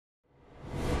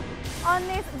On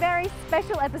this very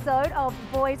special episode of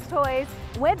Boys Toys,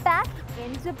 we're back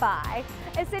in Dubai,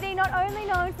 a city not only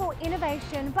known for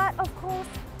innovation, but of course,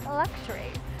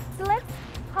 luxury. So let's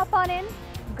hop on in,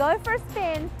 go for a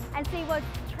spin, and see what's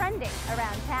trending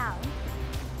around town.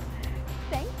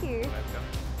 Thank you.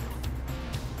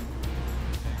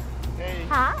 Hey.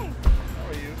 Hi. How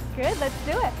are you? Good, let's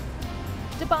do it.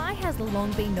 Dubai has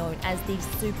long been known as the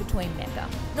super toy mecca,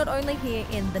 not only here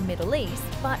in the Middle East,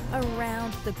 but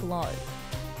around the globe.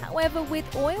 However, with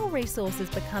oil resources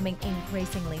becoming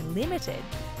increasingly limited,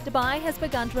 Dubai has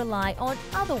begun to rely on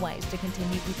other ways to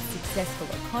continue its successful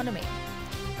economy.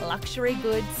 Luxury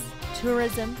goods,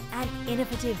 tourism, and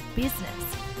innovative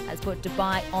business has put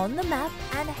Dubai on the map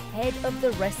and ahead of the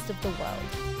rest of the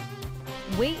world.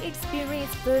 We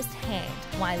experience firsthand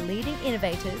why leading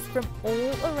innovators from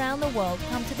all around the world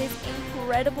come to this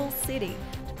incredible city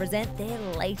to present their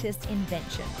latest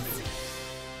inventions.